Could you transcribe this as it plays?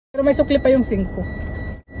Pero may sukli pa yung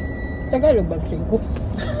 5. Tagalog ba 5?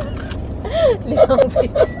 5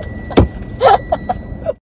 piso.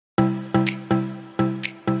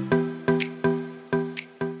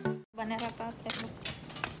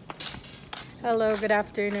 Hello, good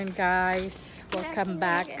afternoon guys. Welcome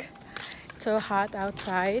back. It's so hot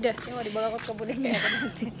outside.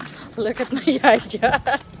 Look at my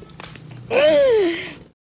yaya.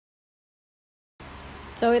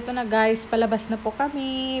 So ito na guys, palabas na po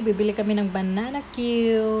kami. Bibili kami ng banana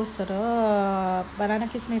Q. Sarap. Banana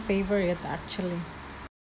Q is my favorite actually.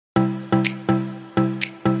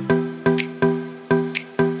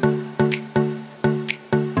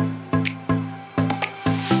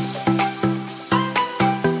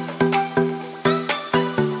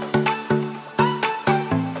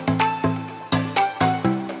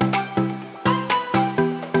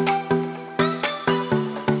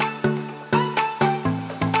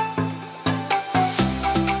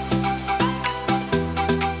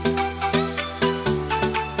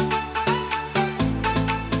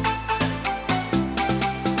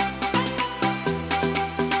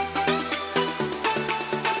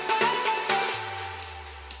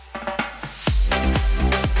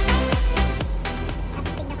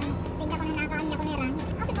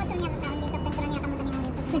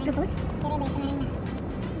 Nagpo-post? Pero dahil sa na.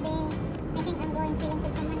 I think I'm growing feelings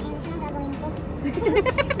with someone else. Anong gagawin ko?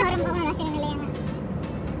 Parang ko na kasi nila yan.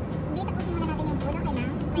 Hindi, tapusin muna natin yung food. Okay na?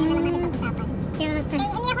 May nalang natin pag-usapan. Kaya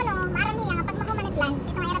hindi ako no, marami yan. Pag makuha na plans,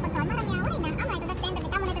 ito nga pagkaon, marami yan. Okay na. Amo na ito, that's the end of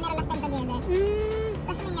it. Amo na ito nila last time together.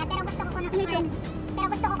 Tapos niya, pero gusto ko nung i-correct. Pero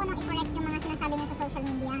gusto ko nung i-correct yung mga sinasabi niya sa social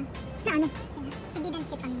media. Na ano? He didn't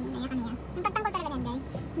cheat on me. Naya ka niya. Yung pagtanggol talaga yan, guys.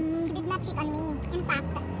 He did not cheat on me. In fact,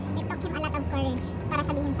 it took him a lot of courage para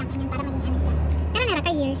sabihin sa akin yan, para maging ano siya. Pero nara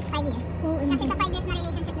ka years? 5 years. Kasi sa 5 years na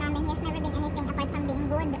relationship namin, he has never been anything apart from being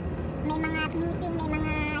good. May mga meeting, may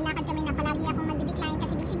mga lakad kami na palagi akong mag-decline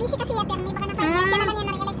kasi busy kasi ya, pero may baka na 5 years na lang yan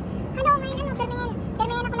na-realize, hello man, ano,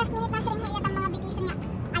 permayan ako last minute na sering hayat ang mga vacation niya.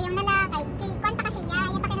 Ayaw nala, kay kwan pa kasi ya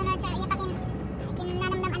pa kinunurture, ya pa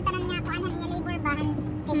kinanamnam ang tanan niya, kuan niya labor bahan,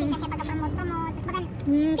 kasi pagka-promote, tapos bagan,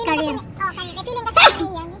 career. Feeling kasi ko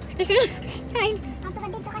niya, ang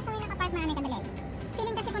tugad dito kasi may naka-part na kadali.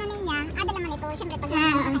 Feeling kasi ko na niya, adala man ito, syempre pag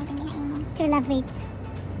nakakaintindihan mo. True love it.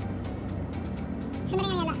 Siyempre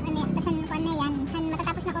nga yala, tasan kuan na yan,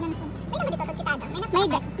 matatapos na ko nun. May naman dito, kitada. May May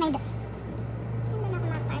hindi na ako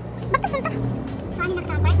maka-park. Ba't tasan pa? Saan yung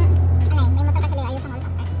naka-park? Anay, may motor kasi ayos ang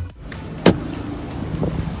all-park.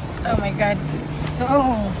 Oh my god, so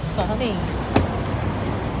sorry.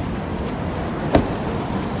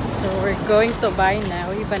 So we're going to buy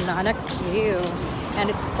now a banana Q,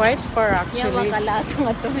 and it's quite far actually. Yawa kala ito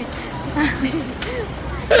nga ito.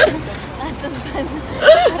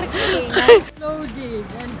 Loading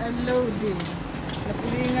and unloading.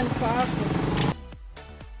 Napulingan pa ako.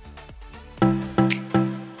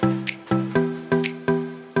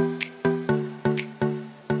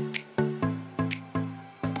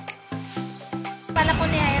 Pala ko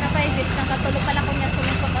niya, era 5 years, nakatulog pala ko niya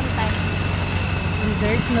sumipot on time. And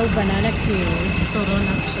there's no banana Q. It's turon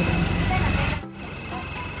actually.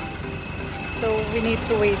 So we need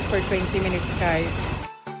to wait for 20 minutes, guys.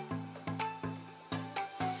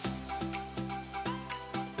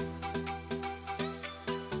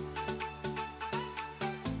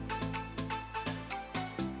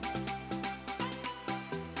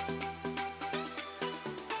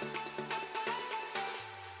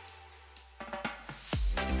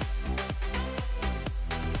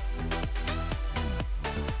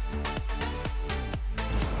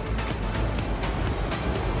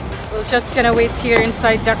 We're just gonna wait here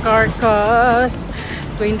inside the car cause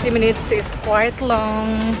 20 minutes is quite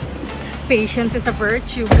long. Patience is a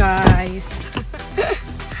virtue, guys.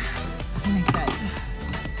 Oh my god.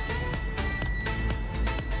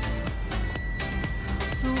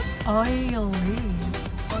 So oily.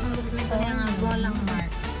 Kung gusto mo ito niya nga, golang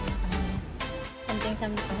mark. Something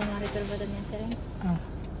sa mga return ba niya sir? Oh.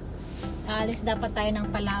 Alis dapat tayo ng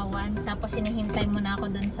Palawan, tapos hinihintay mo na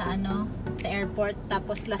ako dun sa ano, sa airport,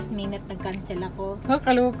 tapos last minute nag-cancel ako. Oh,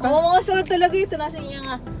 kaluka. Oo, so talaga ito nasa niya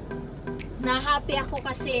nga. Na-happy ako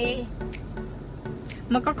kasi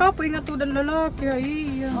Makakapoy nga to ng lalaki,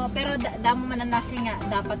 ay. oh, pero damo man na nasi nga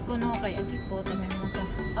dapat ko no kay agi po tabi mo ka.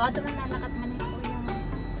 Oh, to man nalakat man ko yung.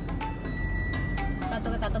 So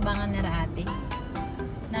to tatubangan ni ate.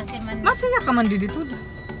 Nasi man Masaya ka man dito.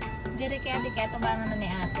 dire kaya di kaya tubangan na ni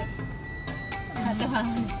ate.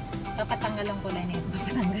 Tubangan. Papatanggalong ko lang nito.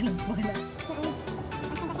 Papatanggalong ko lang.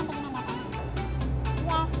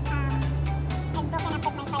 Yes, I've broken up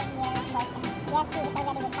with my 5-year boyfriend. Yes, he is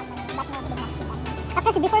already with someone, but no, he did not cheat on me.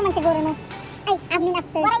 Kasi before man siguro no. Ay, I mean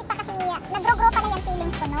after. Waray pa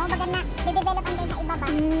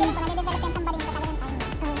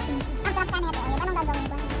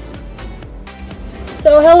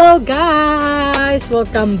Hello guys!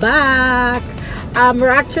 Welcome back!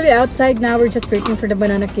 We're actually outside now. We're just waiting for the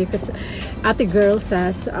banana cake because Ate Girl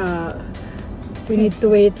says we need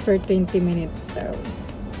to wait for 20 minutes. So,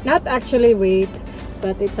 not actually wait,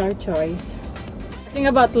 but it's our choice. Talking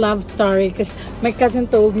about love story because my cousin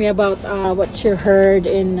told me about what she heard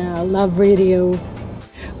in love radio.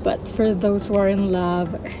 But for those who are in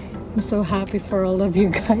love, I'm so happy for all of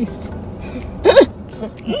you guys.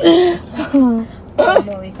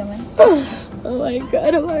 Oh my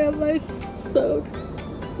god, why am I so...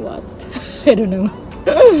 what? I don't know.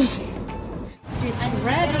 It's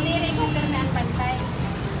ready.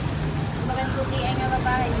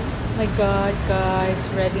 My god guys,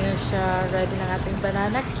 ready na siya. Ready na ating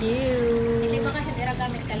banana cue. Hindi ba kasi dira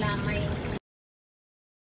gamit kalamay?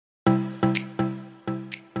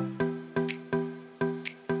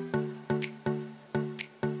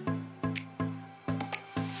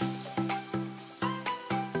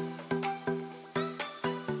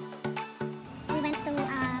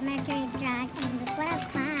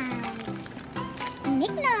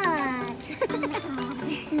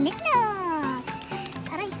 KNICK.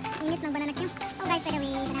 Aray, init ng banana cue. Oh guys, by the way,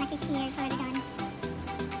 banana cue here. It's already done.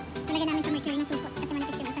 Nilagyan namin sa mercury ng supot kasi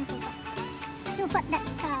manipis yung isang supot.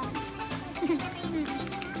 Supot.com.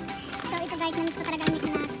 So ito guys, namiss ko talaga ang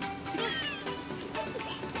KNACKS.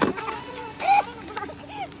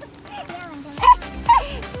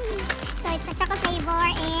 So it's a choco flavor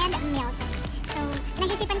and milk. So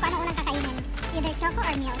pinag-isipan ko anong unang kakainin. Either choco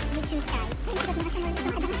or milk. You choose guys.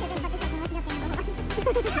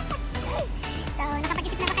 So,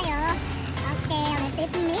 nakapag-isip na ba kayo? Okay, let's eat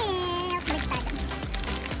milk. Baliktad.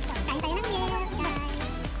 So, kain tayo ng milk, guys.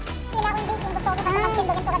 Wala akong baking. Gusto ko pa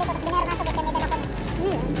mag-tindog yung suka dito. Binero lang sa dito. May dala ko.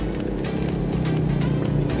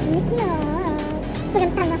 Milk na.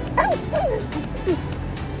 Maganda na.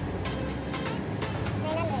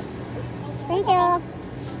 Thank you.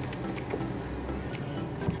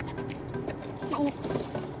 Mainit.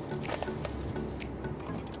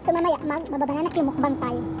 So, mamaya, mababanana yung mukbang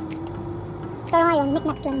tayo. Pero ngayon,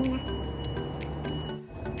 KNACKS lang muna.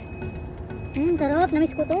 Sarap.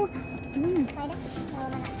 Namiss ko to. Pwede? Oo,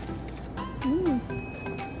 manak.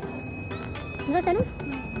 Malas ano?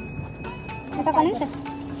 Ito ka lang siya.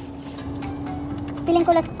 Feeling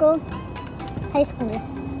ko last ko, high school.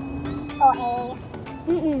 OA.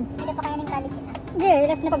 Hindi pa kaya ng college yun. Hindi,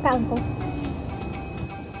 last na pagkaon ko.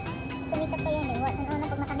 Sumikat ka yan eh. Ano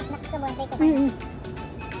pag maka-KNACKS ka, buwan tayo ko.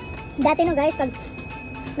 Dati no guys, pag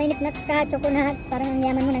may KNACKS ka, chocolate, parang ang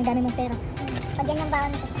yaman mo, ang dami mong pera. Pag yan yung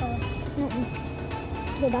baon sa school.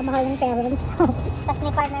 Diba, mahal ng pera rin. Tapos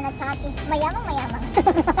may partner na chatty. Mayamang. Mayamang.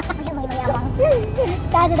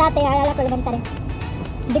 Kaso dati, alala ko elementary.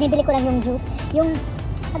 Binibili ko lang yung juice. Yung,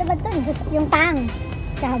 ano ba ito? Yung tang.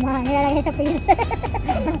 Tama, nilalagay sa freezer.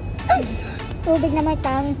 Tubig na may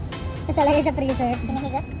tang. Nasalagay sa freezer.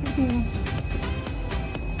 Pinahigas?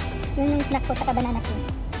 Yun yung snack ko sa kabanana ko.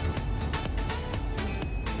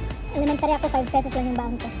 Elementary ako, 5 pesos lang yung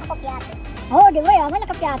baon ko. Ako piatos. Oh, di ba yaman?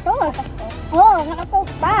 Naka-piatos. Oh,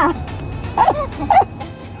 naka-coke pa.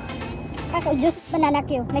 Ako, juice, banana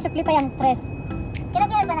cue. May sukli pa yung press. Kailan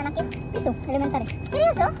yung banana cue? Piso, elementary.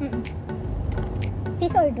 Seryoso?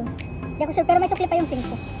 Piso or dos. Di ako sure, pero may sukli pa yung 5.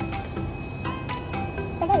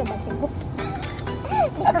 Tagalog ba? 5?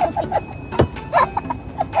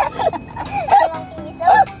 Limang piso.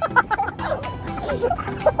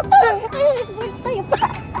 Sa'yo pa.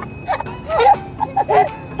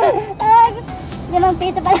 5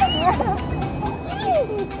 piso pala.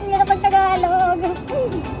 Hindi kapag Tagalog.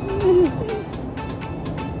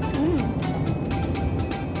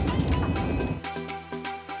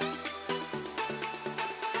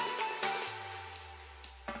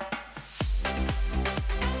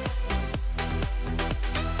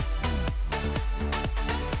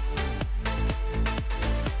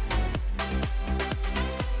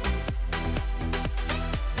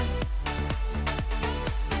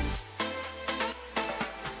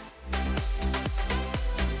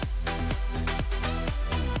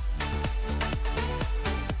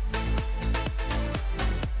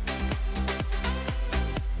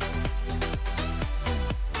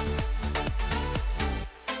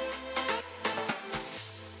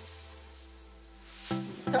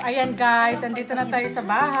 So, ayan guys, andito na tayo sa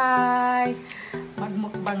bahay.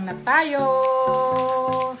 Magmukbang na tayo.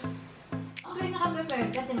 Okay, naka-prepare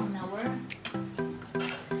ka, tinong hour.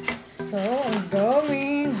 So, I'm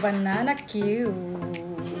going banana cue.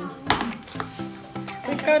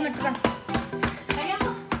 Ikaw nagkang. Kaya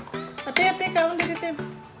ko. Ate, ikaw dito.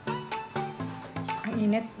 Ang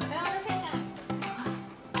init. Kaya ko na siya.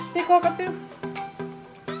 Tiko, kati.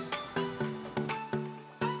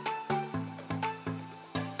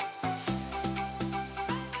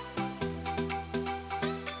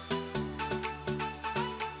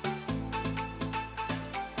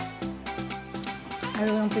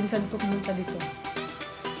 Ayaw ng pinsan ko pumunta dito.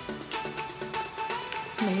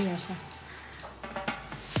 Nahiya siya.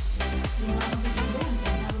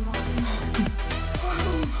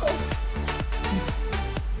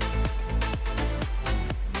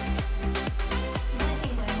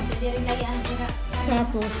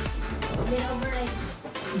 Tapos,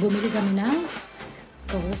 bumili kami ng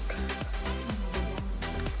Coke.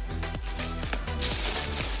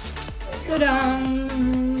 Tadang!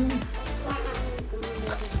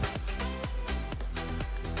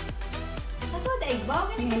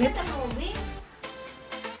 Init.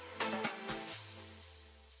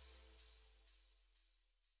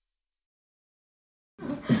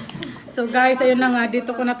 So guys, ayun na nga,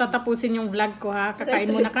 dito ko natatapusin yung vlog ko ha.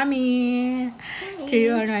 Kakain muna kami. See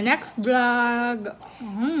you on my next vlog.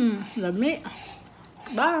 Love me.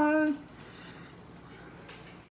 Bye!